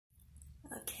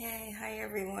Okay, hi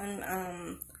everyone.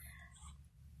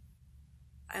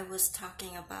 I was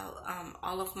talking about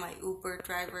all of my Uber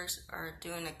drivers are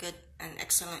doing an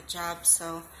excellent job.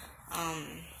 So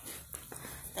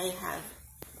they have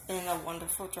been a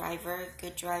wonderful driver,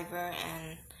 good driver,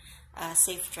 and a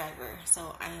safe driver.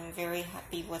 So I am very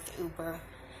happy with Uber,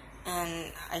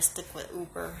 and I stick with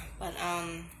Uber. But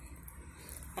I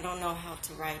don't know how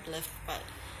to ride Lyft, but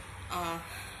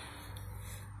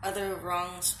other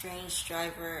wrong, strange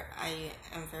driver, I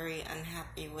am very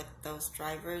unhappy with those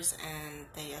drivers, and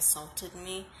they assaulted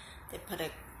me. They put a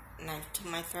knife to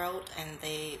my throat, and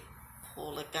they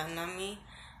pulled a gun on me.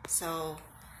 So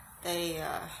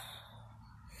they're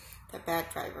bad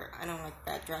driver. I don't like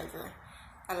bad driver.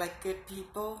 I like good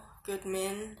people, good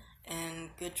men,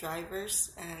 and good drivers,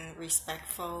 and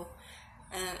respectful.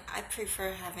 And I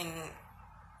prefer having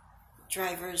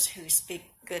drivers who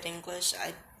speak good English.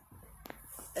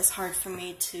 It's hard for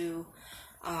me to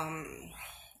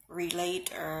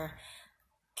relate or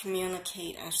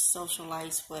communicate and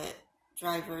socialize with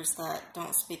drivers that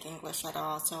don't speak English at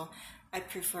all. So I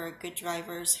prefer good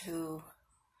drivers who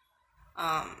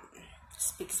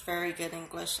speaks very good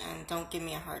English and don't give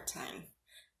me a hard time.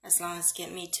 As long as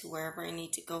get me to wherever I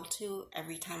need to go to.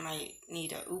 Every time I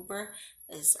need an Uber,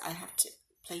 I have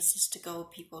places to go,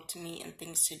 people to meet, and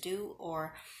things to do,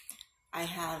 or I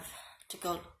have to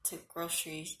go to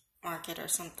grocery market or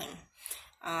something,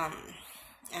 and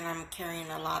I'm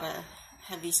carrying a lot of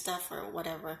heavy stuff or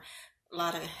whatever, a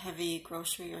lot of heavy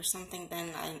grocery or something,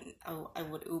 then I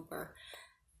would Uber.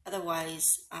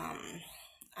 Otherwise,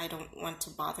 I don't want to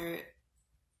bother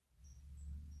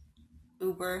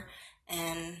Uber.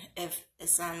 And if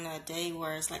it's on a day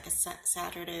where it's like a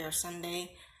Saturday or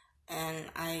Sunday and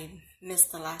I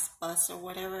missed the last bus or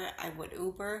whatever, I would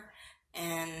Uber.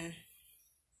 And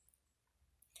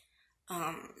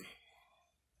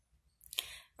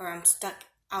or I'm stuck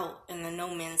out in the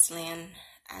no man's land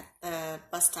at the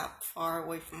bus stop far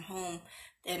away from home,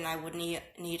 then I would need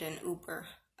an Uber.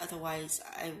 Otherwise,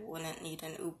 I wouldn't need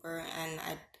an Uber, and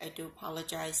I do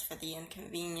apologize for the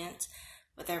inconvenience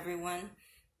with everyone.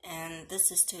 And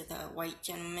this is to the white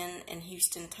gentleman in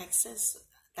Houston, Texas,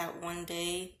 that one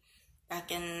day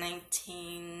back in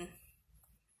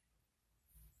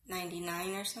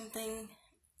 1999 or something.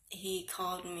 He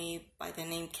called me by the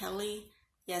name Kelly.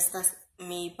 Yes, that's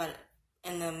me, but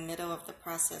in the middle of the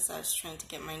process, I was trying to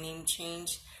get my name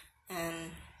changed.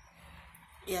 And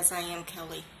yes, I am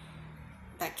Kelly.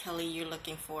 That Kelly you're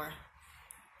looking for.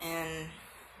 And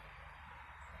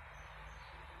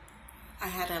I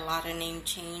had a lot of name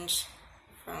change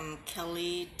from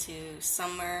Kelly to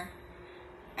Summer.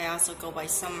 I also go by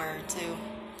Summer too.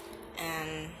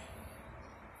 And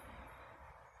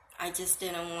I just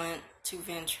didn't want to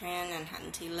Van Tran and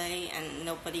Hantile and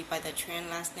nobody by the Tran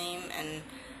last name and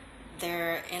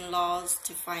their in-laws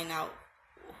to find out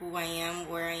who I am,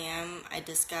 where I am. I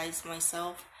disguise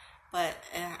myself, but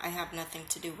I have nothing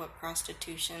to do with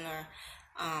prostitution or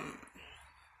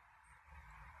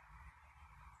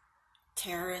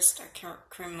terrorist or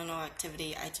criminal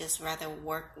activity. I just rather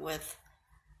work with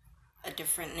a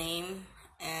different name,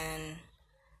 and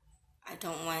I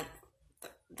don't want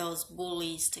those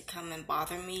bullies to come and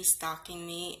bother me, stalking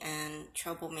me, and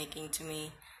troublemaking to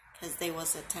me, because they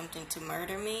was attempting to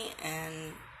murder me,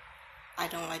 and I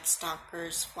don't like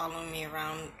stalkers following me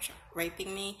around,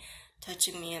 raping me,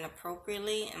 touching me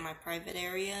inappropriately in my private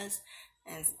areas,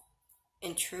 and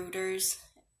intruders,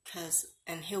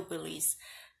 and hillbillies,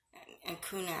 and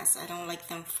coonass. I don't like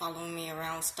them following me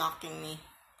around, stalking me.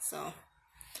 So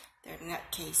they're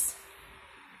nutcase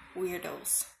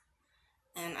weirdos.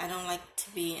 And I don't like to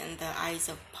be in the eyes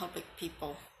of public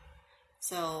people.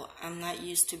 So I'm not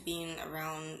used to being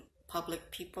around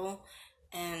public people,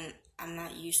 and I'm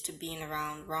not used to being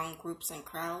around wrong groups and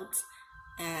crowds,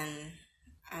 and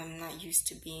I'm not used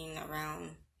to being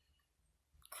around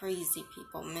crazy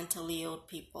people, mentally ill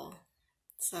people.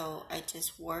 So I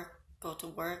just work, go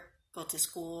to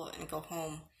school, and go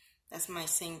home. That's my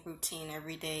same routine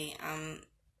every day. I'm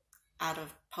out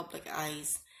of public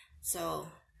eyes. So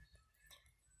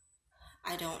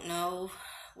I don't know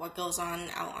what goes on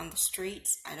out on the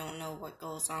streets. I don't know what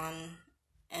goes on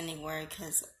anywhere,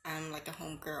 because I'm like a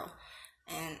homegirl.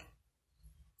 And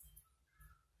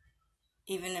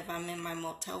even if I'm in my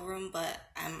motel room,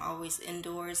 but I'm always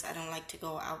indoors. I don't like to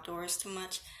go outdoors too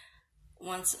much.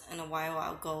 Once in a while,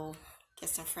 I'll go get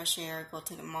some fresh air, go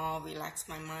to the mall, relax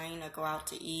my mind, or go out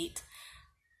to eat,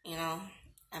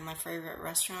 at my favorite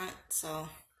restaurant. So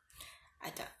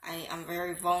I'm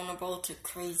very vulnerable to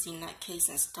crazy nutcase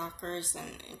and stalkers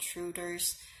and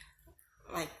intruders.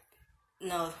 Like,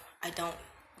 no, I don't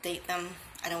date them.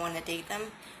 I don't want to date them,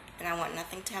 and I want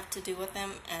nothing to have to do with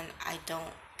them, and I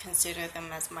don't consider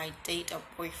them as my date or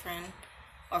boyfriend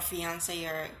or fiance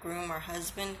or groom or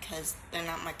husband, because they're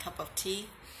not my cup of tea,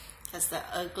 because they're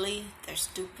ugly, they're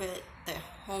stupid, they're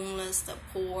homeless, they're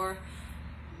poor,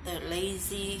 they're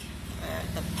lazy,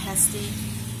 they're pesty.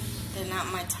 They're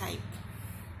not my type.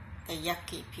 They're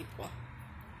yucky people.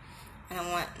 I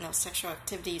don't want no sexual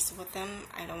activities with them.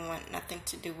 I don't want nothing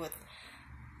to do with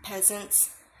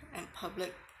peasants and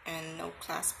public and no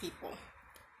class people.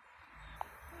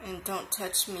 And don't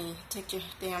touch me. Take your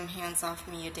damn hands off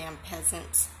me, you damn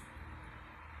peasants.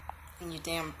 And you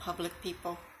damn public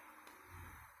people.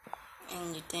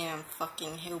 And you damn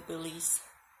fucking hillbillies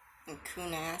and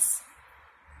coonass.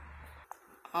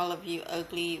 All of you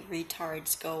ugly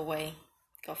retards, go away.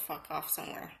 Go fuck off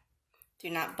somewhere. Do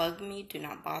not bug me, do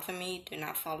not bother me, do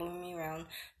not follow me around,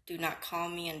 do not call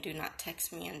me, and do not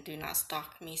text me, and do not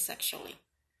stalk me sexually.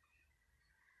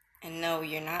 And no,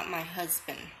 you're not my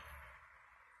husband,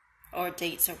 or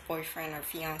dates, or boyfriend, or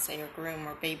fiance, or groom,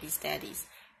 or baby's daddies.